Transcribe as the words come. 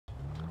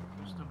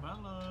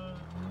Christabella.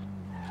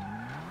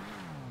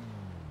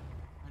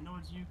 I know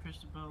it's you,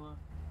 Christabella.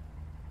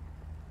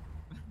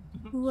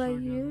 Who are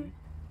you?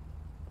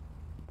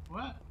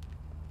 What?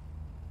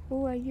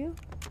 Who are you?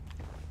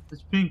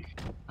 It's Pink.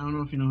 I don't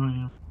know if you know who I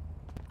am.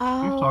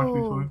 Oh. We've talked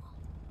before.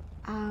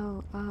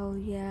 Oh,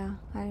 yeah,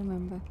 I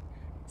remember.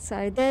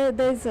 Sorry,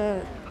 there's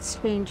a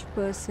strange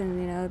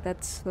person, you know,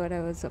 that's what I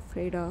was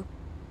afraid of.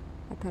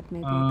 I thought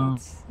maybe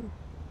that's...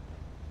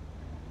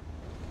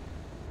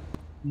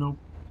 Nope,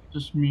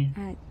 just me,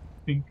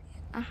 Pink.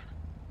 I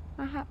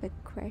have a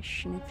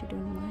question, if you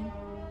don't mind.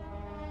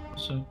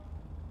 What's up?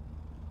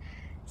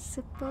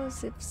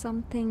 Suppose if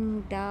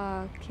something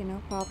dark, you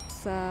know,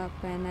 pops up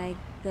and I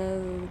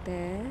go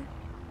there.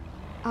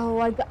 Oh,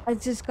 I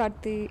just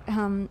got the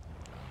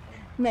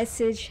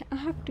message. I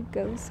have to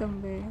go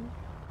somewhere.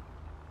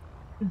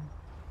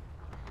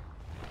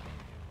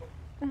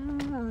 I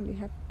only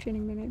have 20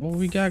 minutes. What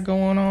we got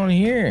going on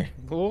here?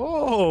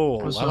 Whoa,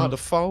 I like the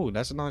phone.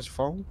 That's a nice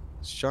phone.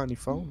 Shiny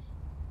phone.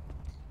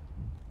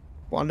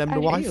 One of them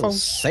new iPhones.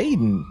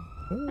 Satan.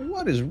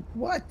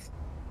 What?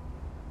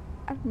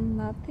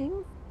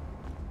 Nothing.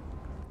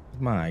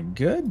 My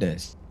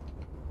goodness.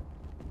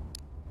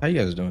 How you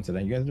guys doing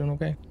today? You guys doing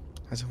okay?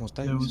 How's everyone's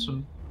day?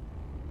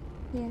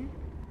 Yeah.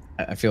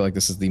 I feel like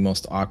this is the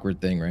most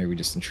awkward thing, right? We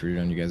just intruded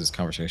on you guys'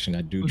 conversation.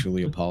 I do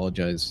truly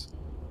apologize.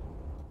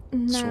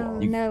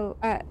 No.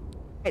 I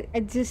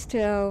just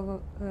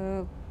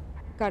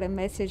got a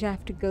message. I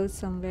have to go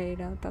somewhere. You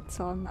know, that's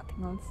all.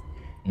 Nothing else.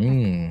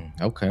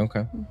 Okay.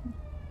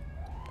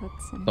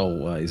 That's it.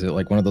 So, is it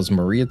like one of those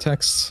Maria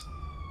texts?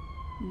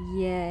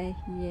 Yeah.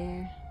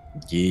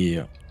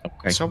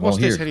 Okay. So what's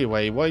this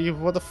anyway?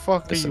 What the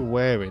fuck are you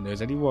wearing?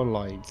 Has anyone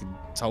like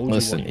told you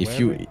what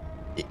you're wearing?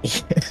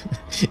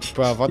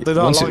 Bruv, I do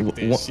not like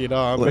this, you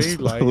know what I mean?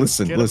 Like,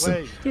 listen.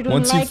 You don't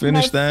Once like you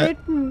finish that,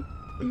 you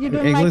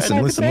don't hey, like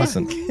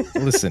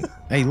listen.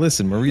 Hey,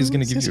 listen. Maria's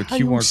gonna give you a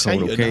QR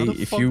code, okay?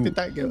 If you did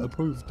that get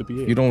approved to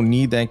be if you don't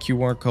need that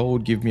QR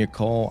code, give me a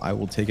call. I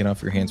will take it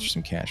off your hands for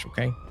some cash,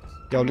 okay?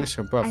 Yo,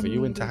 listen, bruv, are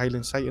you into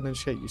hailing Satan and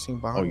shit? You seen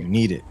behind? Oh, you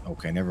need it.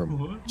 Okay, never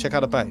mind. Check out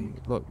the back.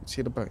 Look,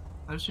 see the back.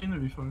 I've seen it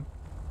before.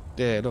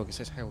 Yeah, look, it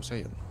says Hail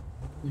Satan.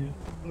 Yeah.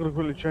 I'm gonna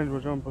quickly change my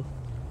jumper.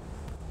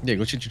 Yeah,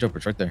 go change your jumper.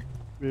 It's right there.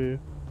 Yeah.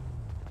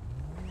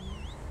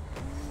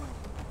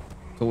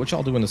 So what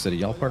y'all do in the city?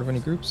 Y'all part of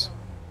any groups?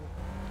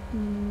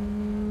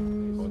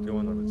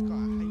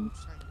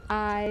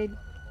 I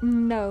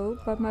know,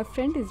 but my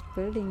friend is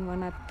building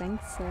one. I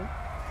think so.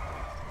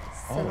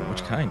 Oh,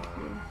 which kind?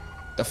 Yeah.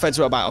 The feds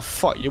are about to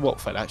fuck you up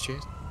for that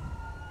shit.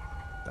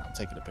 I'm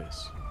taking a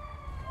piss.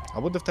 I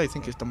wonder if they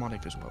think it's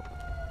demonic as well.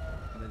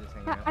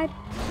 I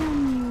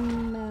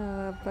don't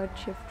know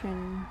about your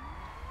friend.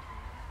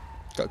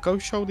 Go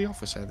show the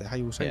officer the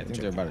Hail Satan. Yeah, I think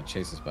they're about to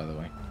chase us, by the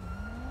way.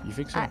 You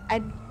think so?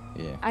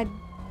 Yeah. I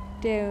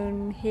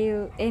don't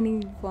hail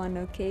anyone,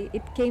 okay?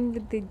 It came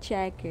with the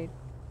jacket.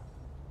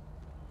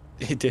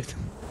 It did.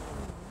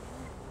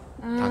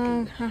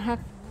 I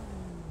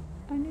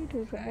need a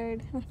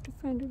ride. I have to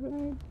find a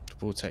ride.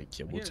 We'll take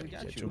you. We'll take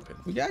you. Jump in.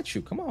 We got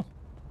you. Come on.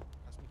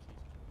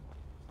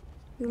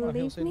 You'll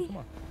leave me? Come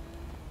on.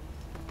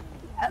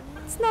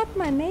 That's not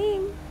my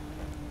name.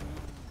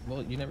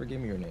 Well, you never gave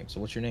me your name. So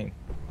what's your name?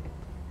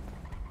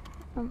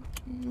 You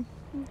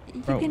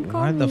Bro, can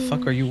call why me. the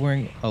fuck are you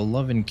wearing a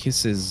Love and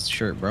Kisses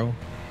shirt, bro?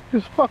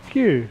 Just fuck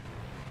you.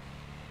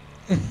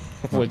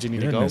 Where do you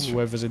need to go?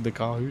 Whoever's in the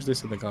car. Who's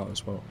this in the car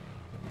as well?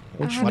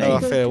 What's your name? I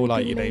feel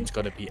like your name's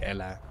got to be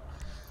Ella.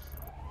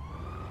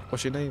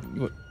 What's your name?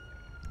 What?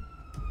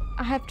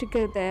 I have to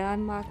go there. I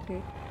marked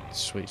it.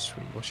 Sweet.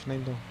 What's your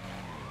name though?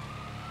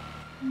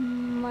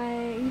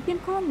 You can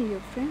call me your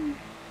friend.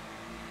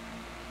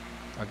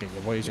 Okay,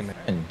 what is your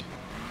name?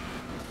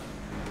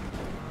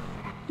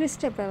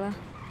 Christabella.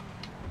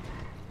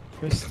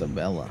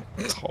 Christabella.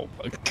 Oh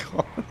my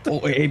god. Oh,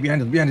 hey,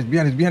 behind us. Yeah,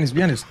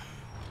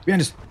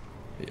 let's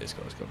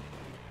go.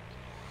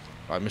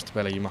 Right, Mr.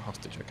 Bella, you're my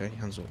hostage, okay?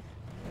 Hands up.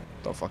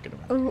 Don't fucking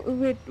around. Oh,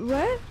 wait,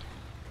 what?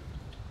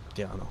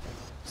 Yeah, I know.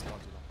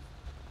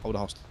 Hold the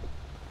hostage.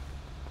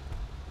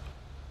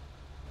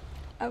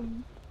 Oh,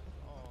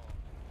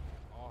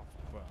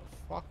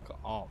 Fuck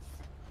off.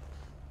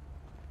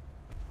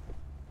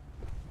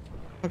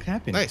 What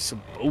happened? That's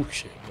some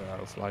bullshit, bro.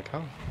 It's like,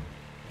 how?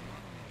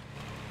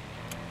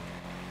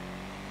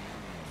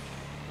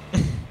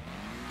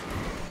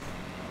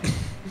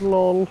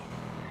 Lol.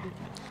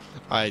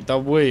 Alright,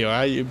 don't worry,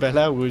 alright?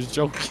 Bella was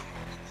joking.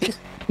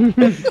 You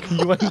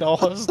ain't a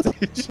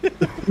hostage.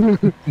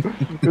 It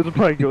was a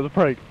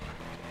prank.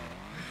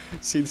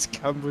 See, this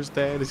camera's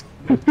there, there's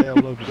there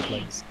all over the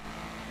place.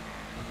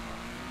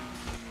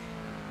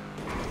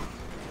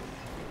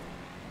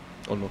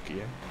 Unlucky,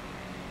 yeah?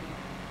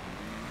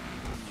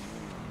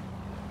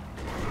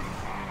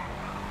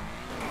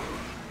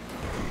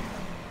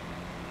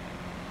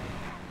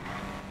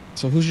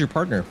 So who's your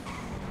partner?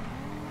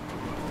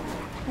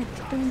 I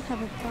don't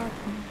have a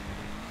partner.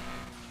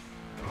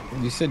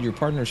 You said your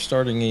partner's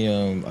starting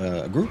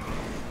a group?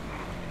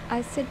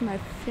 I said my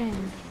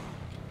friend.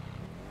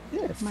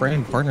 Yeah,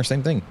 friend, partner,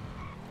 same thing.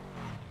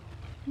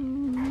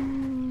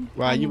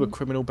 Why are you a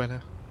criminal,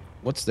 Bella?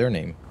 What's their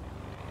name?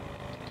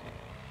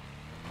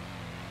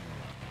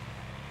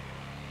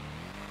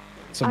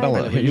 So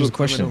Bella, here's a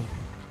question.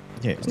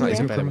 Yeah, it's not is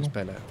Isabella, criminal? it's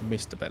Bella.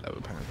 Mr. Bella,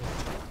 apparently.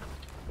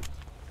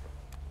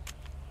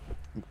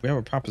 We have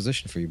a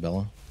proposition for you,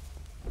 Bella.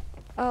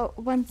 Oh,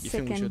 one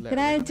second. Can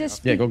I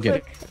just go get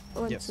it.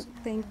 Yes.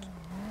 Thank you.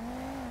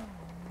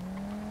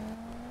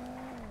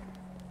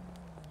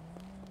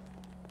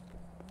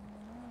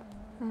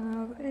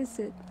 Where is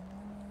it?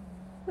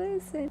 Where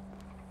is it?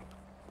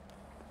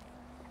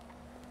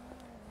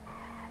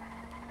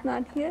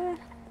 Not here.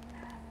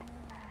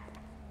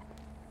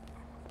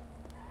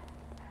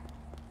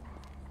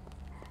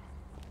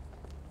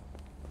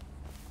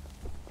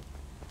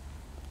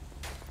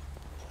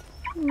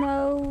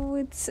 No,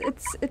 it's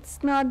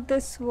not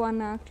this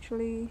one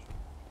actually.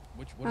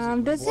 What does what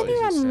anyone does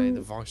it say?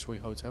 The Viceroy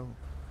Hotel?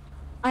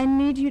 I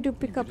need you to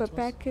pick up a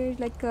package,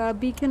 like a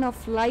beacon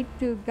of light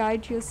to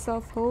guide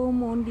yourself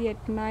home. Only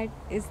at night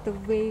is the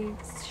way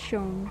it's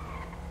shown.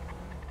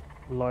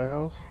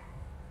 Lighthouse? Is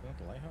that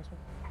the lighthouse one?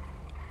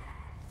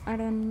 I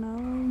don't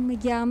know.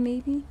 Yeah,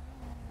 maybe.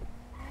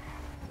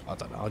 I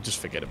don't know. I'll just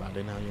forget about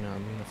it now, you know what I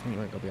mean? I think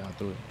you ain't gonna be able to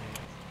do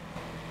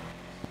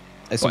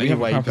it. So we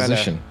have a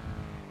proposition.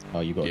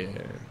 Oh, you go. Yeah.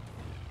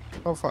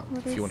 Oh, fuck.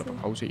 What if you want is to it?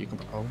 propose it, you can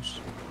propose.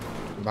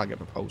 You might get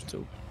proposed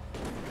to.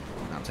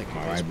 I'm taking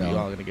All this, right, but you Bella.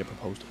 are going to get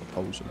proposed to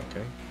proposal,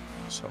 okay?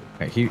 So,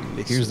 Okay,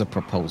 here's the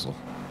proposal.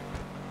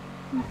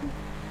 In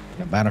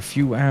about a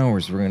few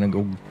hours, we're gonna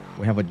go.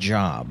 We have a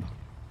job.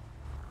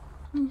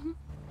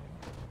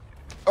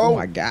 Oh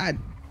my God!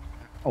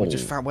 we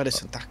just found where the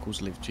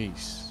Sandacles live.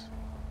 Jeez,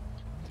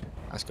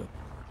 that's good.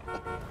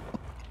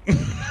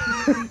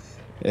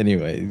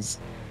 Anyways,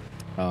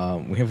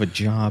 we have a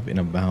job in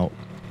about,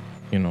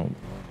 10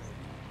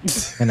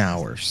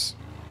 hours.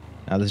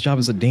 Now, this job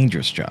is a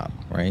dangerous job,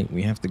 right?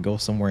 We have to go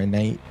somewhere at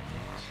night.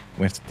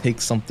 We have to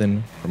take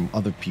something from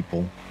other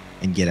people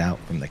and get out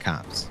from the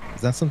cops.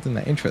 Is that something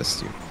that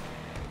interests you?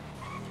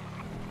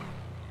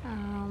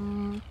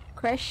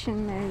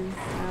 Question is,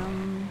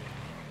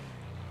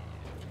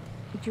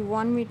 would you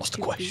want me What's to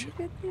the question?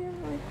 be with you?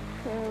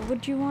 Like,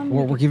 would you want me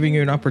Well, to we're giving be-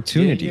 you an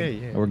opportunity.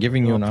 Yeah. We're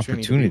giving you an to be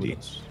opportunity. with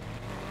us.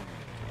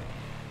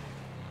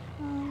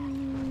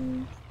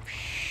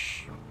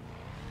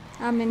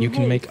 I mean, You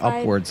can hey, make if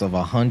I- upwards of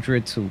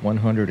 100 to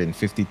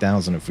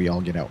 150,000 if we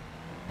all get out.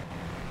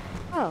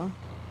 Oh,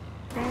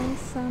 that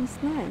sounds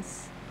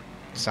nice.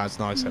 Sounds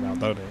nice enough,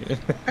 don't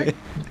it?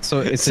 So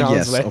it's a Sounds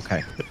yes. less.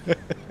 Okay.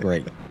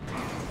 Great.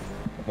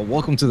 Well,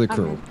 welcome to the I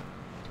crew. mean,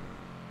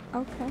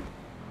 okay,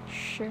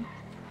 sure.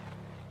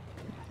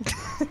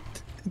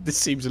 This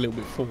seems a little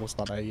bit forced,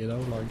 doesn't it? You know,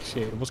 like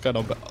shit. What's going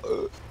on?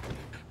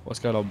 What's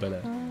going on,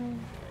 Bella?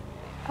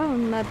 Oh,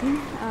 nothing.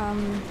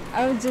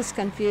 I was just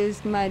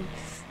confused. My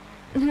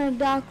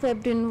dark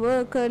web didn't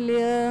work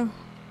earlier.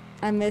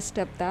 I messed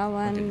up that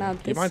one. Now Do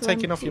this you mind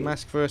taking one off your too.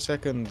 mask for a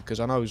second?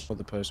 Because I know it's for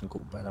the person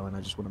called Bella, and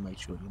I just want to make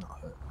sure you're not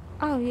hurt.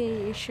 Oh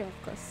yeah, sure,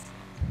 of course.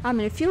 I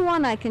mean, if you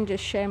want, I can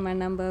just share my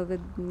number with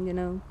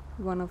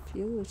one of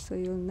you, so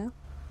you'll know.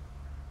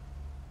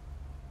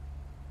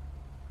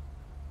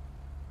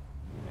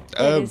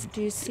 That is,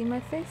 do you see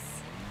my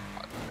face?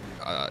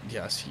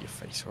 Yeah, I see your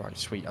face. All right,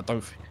 sweet. I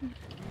don't.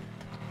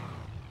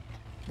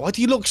 Why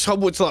do you look so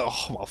much like?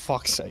 Oh, my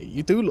fuck's sake!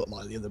 You do look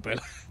like the other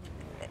Bella.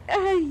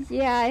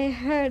 Yeah, I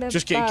heard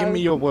Just about... give me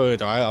your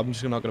word, alright? I'm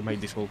just not gonna make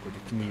this awkward.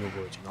 Just give me your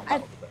word. You're not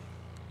like the Bella.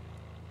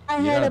 I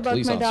You're heard not a about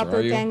police my officer,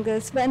 are you?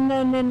 doppelgangers, but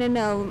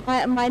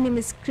no. My name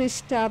is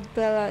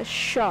Christabella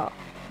Shaw.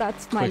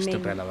 That's my name.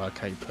 Christabella,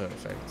 okay,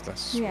 perfect.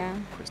 That's sweet. Yeah.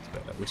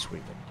 Christabella, we're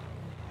sweet.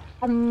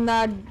 I'm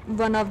not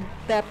one of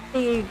the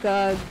big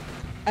a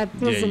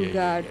prison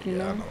guard, you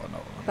know. I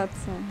know. That's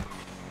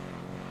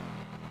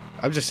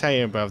I'm just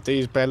saying, bruv,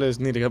 these Bellas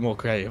need to get more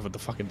creative with the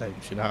fucking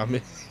names, you know what I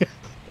mean?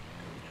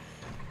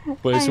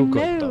 But it's I all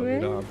good, know, though, you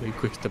right? know what I mean?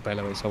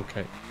 Christabella, it's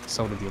okay.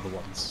 So are the other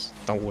ones.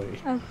 Don't worry.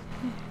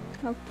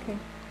 okay.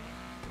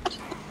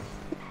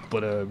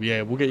 But,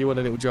 yeah, we'll get you on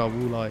a little job.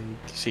 We'll, like,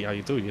 see how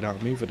you do, you know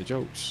what I mean? For the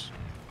jokes.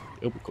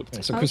 It'll be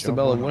good. So,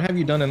 Christabella, what have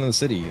you done in the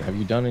city? Have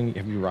you robbed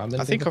anything?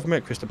 I think I've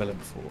met Christabella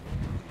before.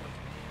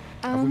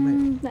 Have we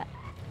met?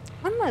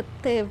 I'm a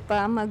thief, but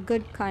I'm a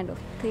good kind of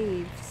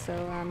thief. So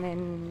I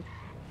mean,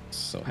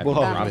 So have Well,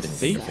 you I'm robbed a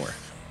anything thief. before?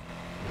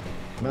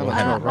 No, Well,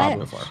 have you I- robbed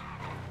before?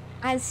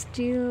 I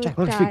steal Jack,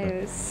 let me speak, man.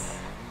 tires.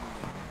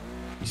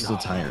 You steal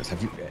tires.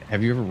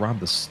 Have you ever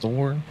robbed a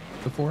store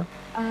before?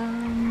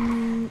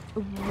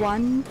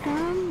 One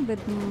time with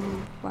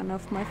one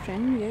of my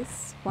friends.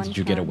 Yes, one. Did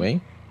you get time.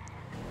 away?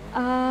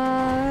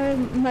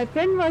 My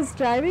friend was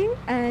driving,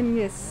 and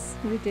yes,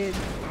 we did.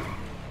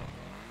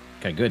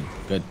 Okay, good.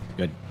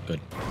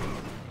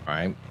 All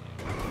right.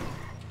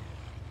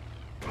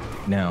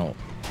 Now,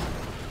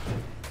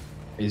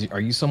 are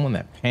you someone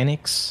that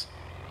panics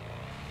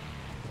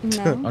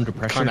No, under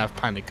pressure? Kind of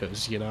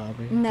panickers, you know what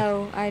I mean?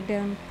 no, I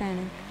don't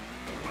panic.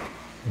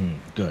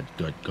 Good.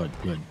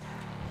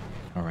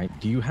 All right.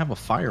 Do you have a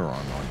firearm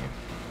on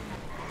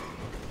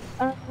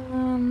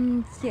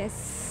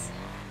Yes.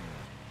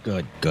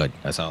 Good, good.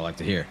 That's all I like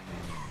to hear.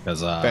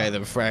 Because Better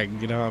than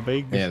Frank, you know what I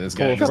mean? yeah, this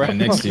Poor guy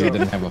next to you Frank.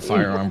 didn't have a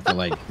firearm for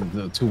like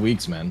 2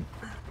 weeks, man.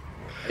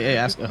 Hey,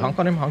 ask, honk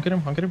on him, honk at him,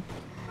 honk at him.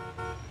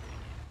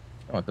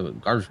 Oh, at the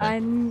garbage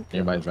can.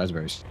 Nearby is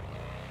raspberries.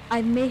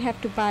 I may have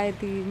to buy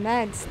the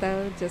mags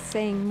though. Just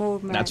saying, more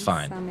mags. That's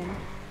fine. I mean,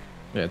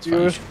 Yeah, it's You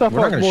fine. step We're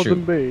not up gonna more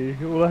shoot. than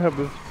me. All I have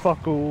is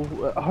fuck all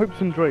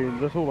hopes and dreams.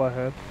 That's all I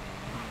had.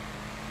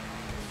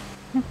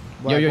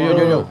 Yo.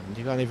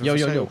 You got anything for Yo.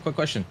 sale? Quick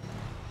question.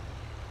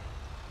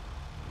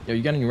 Yo,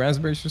 you got any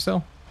raspberries for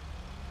sale?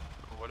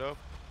 What up?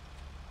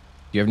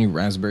 Do you have any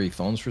raspberry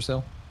phones for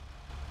sale?